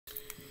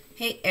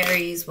Hey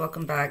Aries,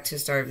 welcome back to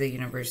Star of the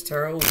Universe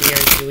Tarot. We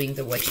are doing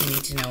the what you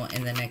need to know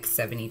in the next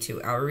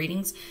 72-hour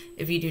readings.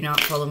 If you do not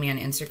follow me on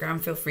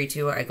Instagram, feel free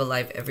to. I go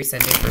live every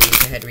Sunday for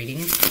week ahead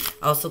readings.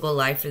 I also go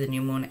live for the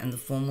new moon and the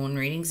full moon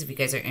readings. If you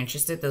guys are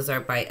interested, those are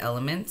by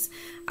elements.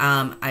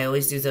 I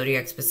always do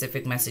zodiac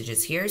specific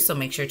messages here, so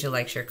make sure to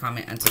like, share,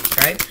 comment, and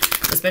subscribe,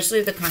 especially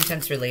if the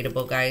content's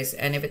relatable, guys.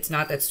 And if it's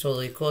not, that's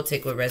totally cool.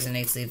 Take what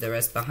resonates, leave the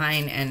rest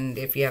behind. And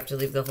if you have to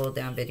leave the whole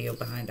damn video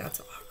behind, that's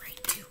all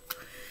right too.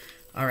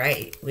 All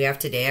right, we have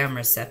today I'm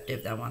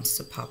receptive that wants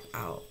to pop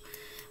out.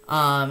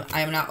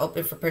 I am not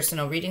open for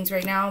personal readings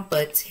right now,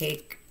 but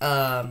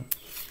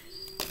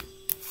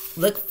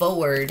look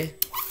forward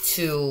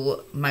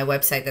to my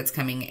website that's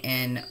coming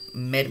in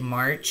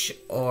mid-March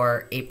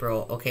or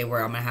April, okay,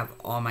 where I'm gonna have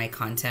all my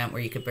content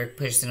where you could book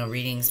personal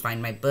readings,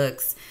 find my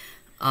books,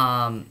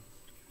 and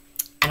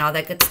all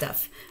that good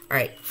stuff. All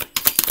right,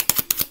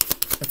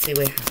 let's see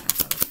what we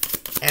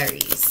have.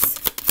 Aries,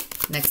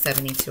 next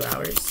 72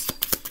 hours.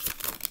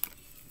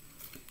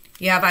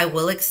 You have, I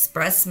will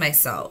express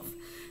myself.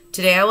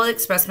 Today I will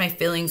express my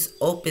feelings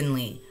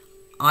openly,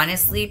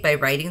 honestly, by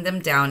writing them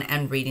down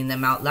and reading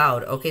them out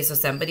loud. Okay, so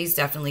somebody's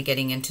definitely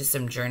getting into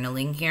some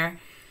journaling here.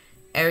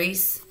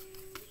 Aries,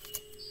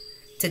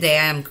 today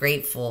I am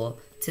grateful.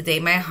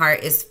 Today my heart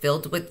is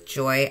filled with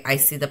joy. I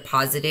see the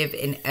positive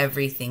in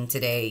everything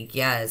today.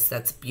 Yes,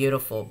 that's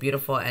beautiful,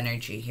 beautiful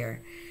energy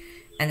here.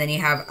 And then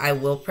you have, I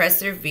will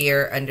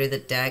persevere under the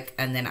deck,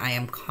 and then I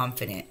am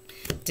confident.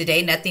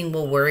 Today, nothing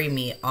will worry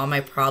me. All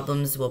my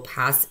problems will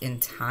pass in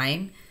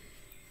time.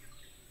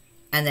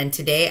 And then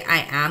today,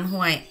 I am who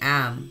I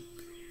am.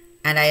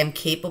 And I am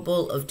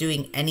capable of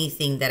doing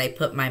anything that I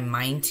put my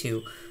mind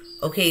to.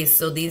 Okay,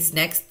 so these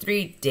next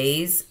 3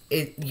 days,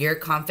 your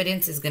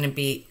confidence is going to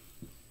be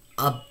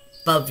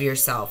above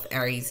yourself,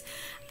 Aries.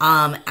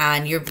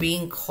 And you're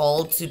being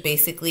called to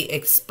basically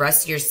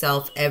express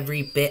yourself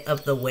every bit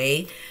of the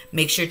way.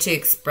 Make sure to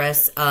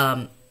express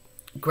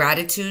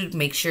gratitude.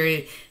 Make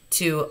sure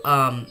to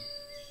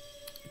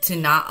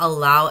not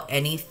allow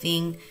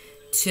anything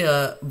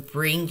to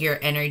bring your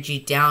energy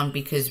down,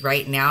 because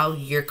right now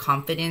your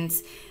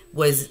confidence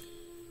was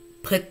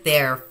put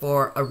there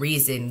for a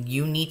reason.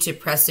 You need to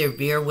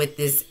persevere with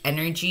this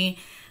energy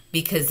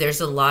because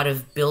there's a lot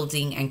of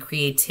building and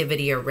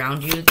creativity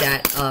around you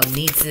that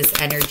needs this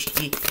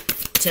energy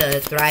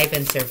to thrive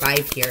and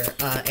survive here,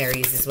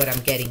 Aries, is what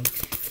I'm getting.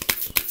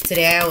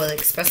 Today I will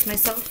express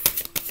myself.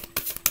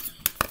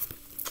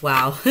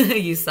 Wow,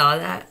 you saw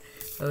that?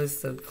 That was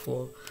so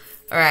cool.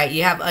 All right,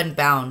 you have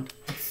unbound.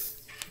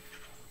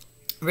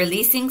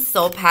 Releasing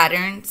soul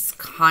patterns,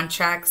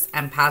 contracts,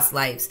 and past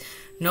lives.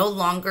 No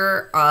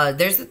longer,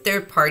 there's a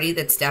third party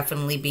that's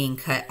definitely being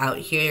cut out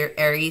here,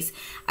 Aries.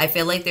 I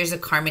feel like there's a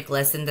karmic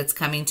lesson that's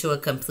coming to a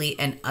complete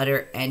and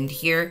utter end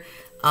here.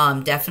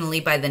 Definitely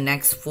by the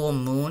next full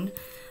moon.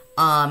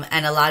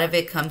 And a lot of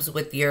it comes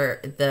with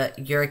your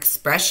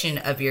expression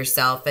of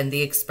yourself, and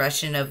the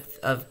expression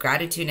of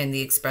gratitude, and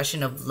the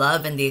expression of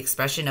love, and the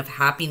expression of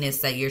happiness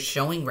that you're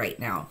showing right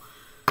now.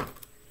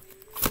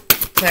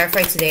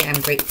 Clarify today, I'm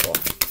grateful.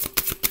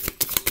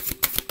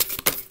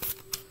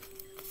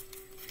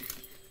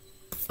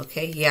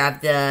 Okay, you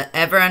have the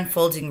ever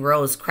unfolding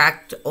rose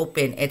cracked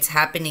open. It's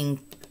happening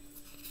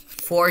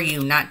for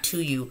you, not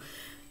to you.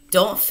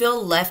 Don't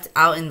feel left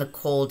out in the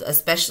cold,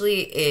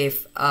 especially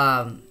if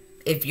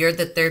you're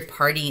the third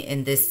party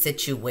in this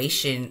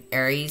situation,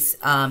 Aries.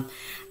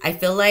 I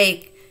feel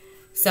like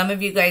some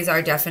of you guys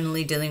are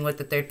definitely dealing with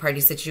the third party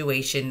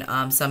situation.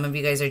 Some of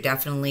you guys are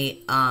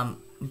definitely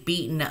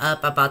beaten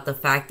up about the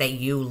fact that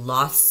you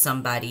lost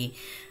somebody.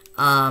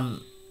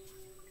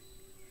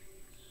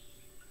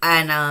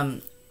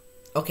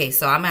 Okay,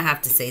 so I'm gonna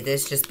have to say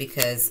this just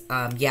because,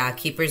 yeah,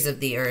 keepers of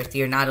the earth,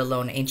 you're not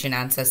alone, ancient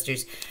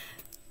ancestors.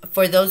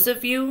 For those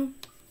of you,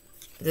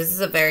 this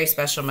is a very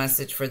special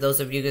message for those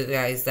of you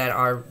guys that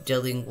are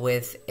dealing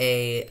with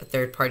a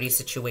third-party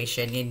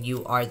situation and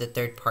you are the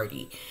third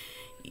party.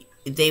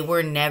 They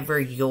were never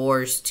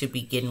yours to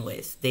begin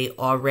with. They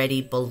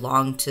already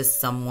belonged to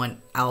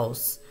someone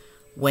else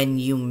when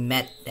you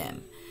met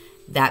them.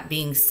 That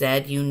being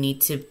said, you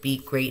need to be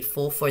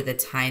grateful for the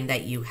time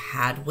that you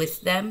had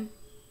with them,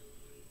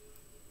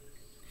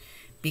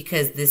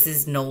 because this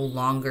is no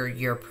longer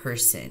your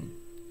person.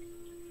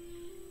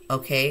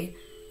 Okay?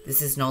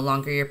 This is no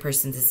longer your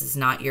person. This is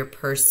not your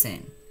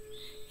person.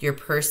 Your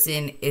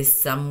person is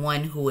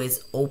someone who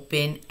is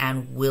open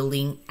and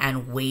willing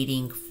and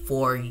waiting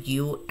for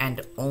you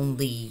and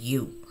only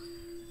you.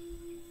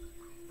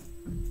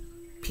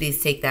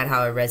 Please take that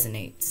how it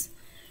resonates.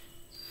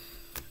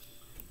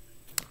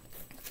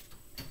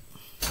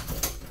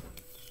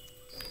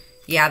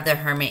 Yeah, the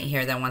hermit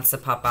here that wants to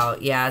pop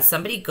out. Yeah,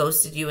 somebody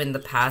ghosted you in the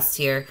past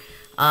here.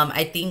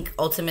 I think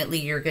ultimately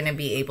you're going to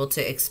be able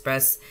to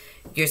express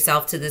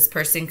yourself to this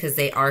person because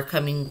they are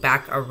coming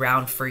back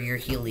around for your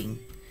healing.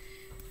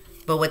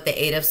 But with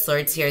the Eight of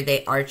Swords here,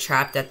 they are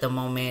trapped at the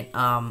moment,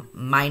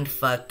 mind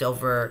fucked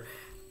over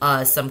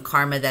some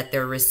karma that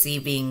they're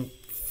receiving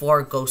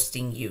for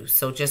ghosting you.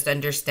 So just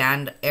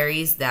understand,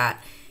 Aries,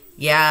 that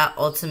Yeah,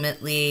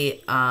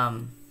 ultimately,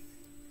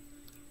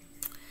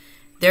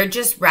 they're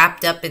just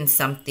wrapped up in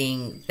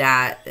something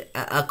that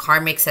a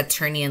karmic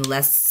Saturnian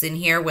lesson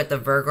here with a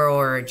Virgo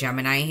or a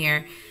Gemini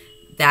here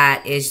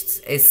that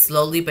is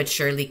slowly but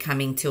surely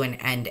coming to an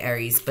end,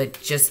 Aries. But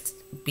just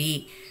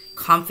be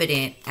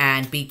confident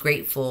and be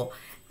grateful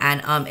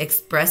and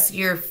express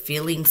your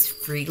feelings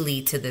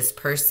freely to this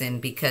person,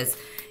 because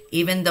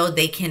even though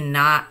they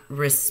cannot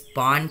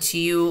respond to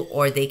you,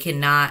 or they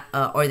cannot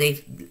or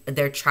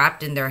they're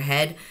trapped in their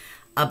head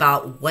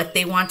about what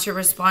they want to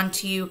respond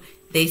to you,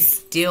 they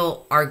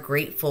still are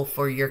grateful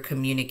for your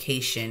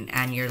communication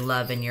and your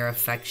love and your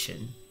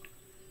affection.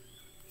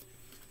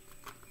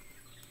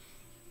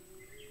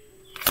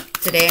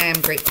 Today I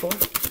am grateful.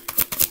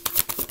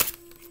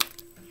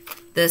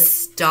 The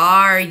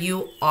Star,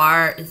 you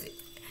are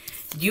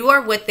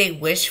what they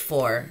wish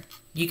for.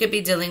 You could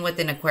be dealing with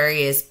an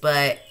Aquarius,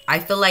 but I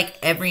feel like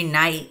every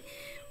night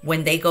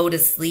when they go to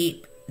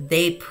sleep,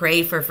 they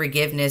pray for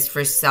forgiveness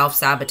for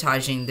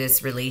self-sabotaging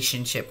this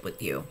relationship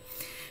with you,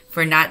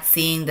 for not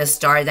seeing the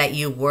star that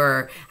you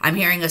were. I'm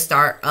hearing a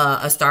star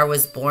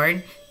was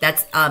born.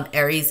 That's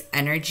Aries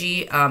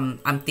energy.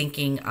 I'm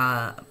thinking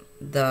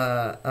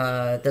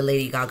the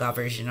Lady Gaga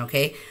version,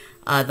 okay?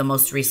 The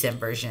most recent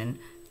version.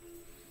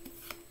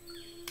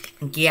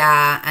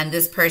 Yeah, and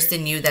this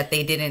person knew that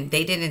they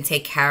didn't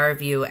take care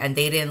of you, and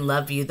they didn't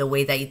love you the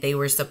way that they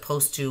were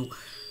supposed to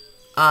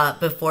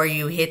before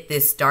you hit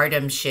this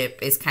stardom ship,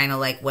 is kind of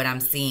like what I'm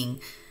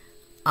seeing.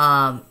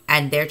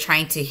 And they're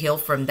trying to heal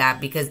from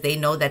that, because they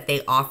know that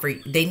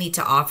they need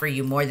to offer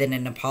you more than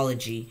an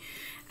apology.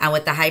 And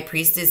with the High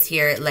Priestess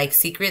here, like,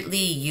 secretly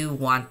you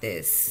want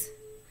this.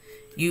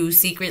 You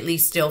secretly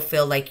still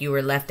feel like you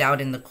were left out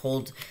in the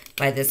cold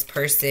by this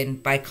person,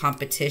 by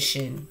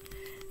competition.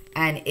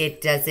 And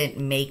it doesn't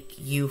make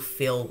you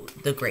feel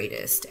the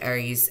greatest,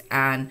 Aries.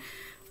 And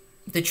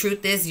the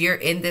truth is, you're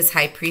in this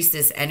High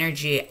Priestess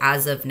energy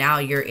as of now.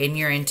 You're in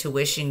your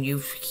intuition.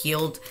 You've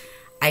healed,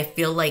 I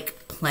feel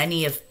like,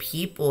 plenty of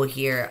people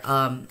here.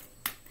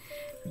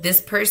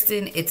 This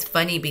person, it's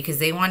funny because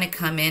they want to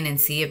come in and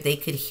see if they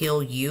could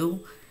heal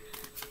you.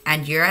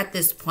 And you're at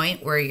this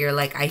point where you're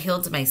like, I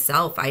healed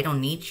myself. I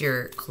don't need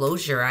your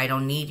closure. I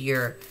don't need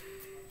your...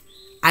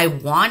 I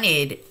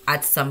wanted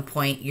at some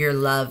point your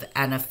love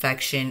and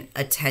affection,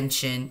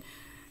 attention,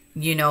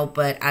 you know,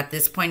 but at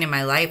this point in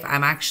my life,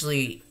 I'm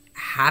actually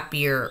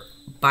happier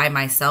by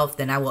myself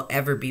than I will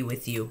ever be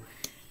with you.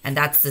 And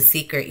that's the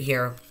secret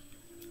here.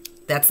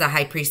 That's the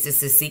High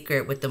Priestess's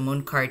secret with the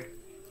Moon card.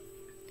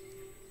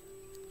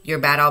 You're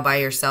bad all by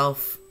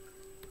yourself,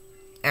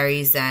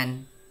 Aries,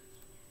 and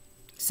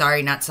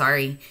sorry, not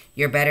sorry.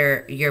 You're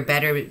better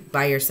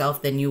by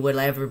yourself than you would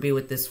ever be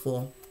with this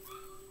fool.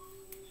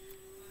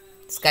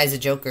 This guy's a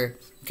joker.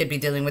 Could be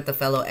dealing with a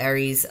fellow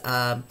Aries,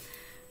 an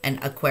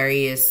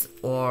Aquarius,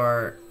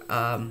 or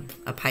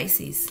a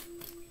Pisces.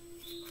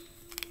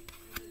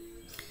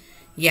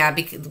 Yeah,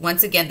 because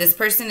once again, this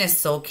person is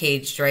soul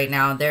caged right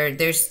now. They're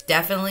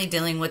definitely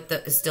dealing with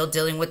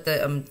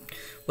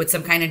with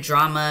some kind of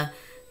drama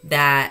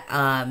that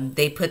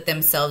they put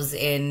themselves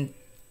in,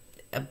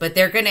 but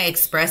they're gonna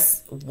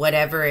express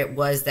whatever it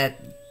was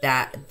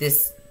that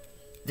this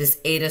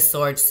Eight of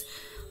Swords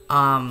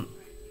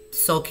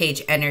soul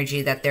cage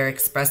energy that they're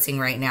expressing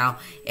right now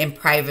in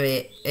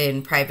private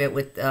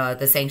with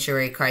the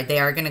Sanctuary card.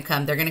 They're gonna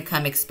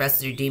come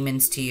express their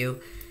demons to you.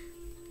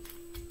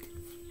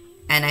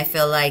 And I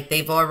feel like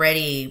they've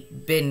already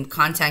been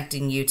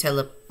contacting you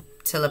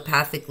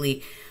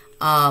telepathically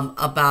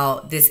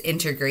about this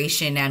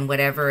integration and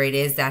whatever it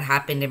is that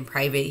happened in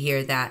private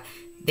here that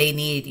they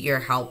need your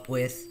help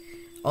with,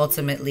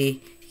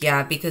 ultimately.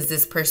 Yeah, because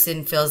this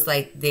person feels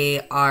like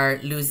they are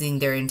losing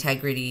their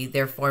integrity,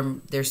 their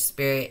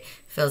spirit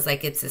feels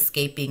like it's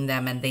escaping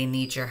them, and they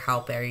need your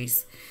help,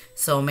 Aries.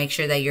 So make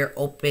sure that you're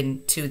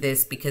open to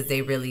this, because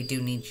they really do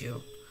need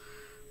you.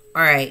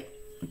 All right,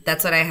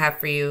 that's what I have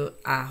for you.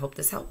 I hope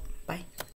this helped.